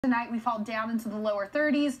Tonight we fall down into the lower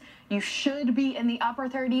 30s. You should be in the upper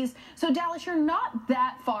 30s. So Dallas, you're not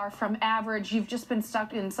that far from average. You've just been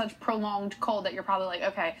stuck in such prolonged cold that you're probably like,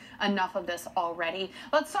 okay, enough of this already.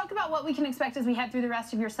 Let's talk about what we can expect as we head through the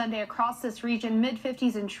rest of your Sunday across this region.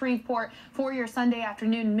 Mid-50s in Shreveport for your Sunday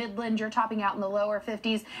afternoon. Midland, you're topping out in the lower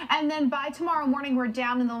 50s. And then by tomorrow morning, we're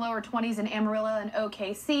down in the lower 20s in Amarillo and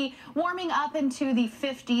OKC, warming up into the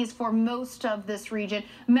 50s for most of this region.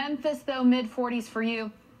 Memphis, though, mid-40s for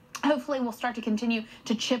you. Hopefully, we'll start to continue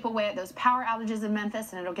to chip away at those power outages in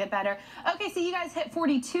Memphis, and it'll get better. Okay, so you guys hit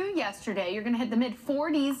 42 yesterday. You're going to hit the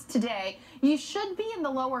mid-40s today. You should be in the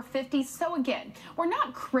lower 50s. So, again, we're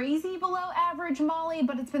not crazy below average, Molly,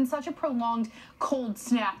 but it's been such a prolonged cold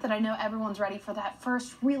snap that I know everyone's ready for that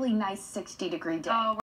first really nice 60-degree day.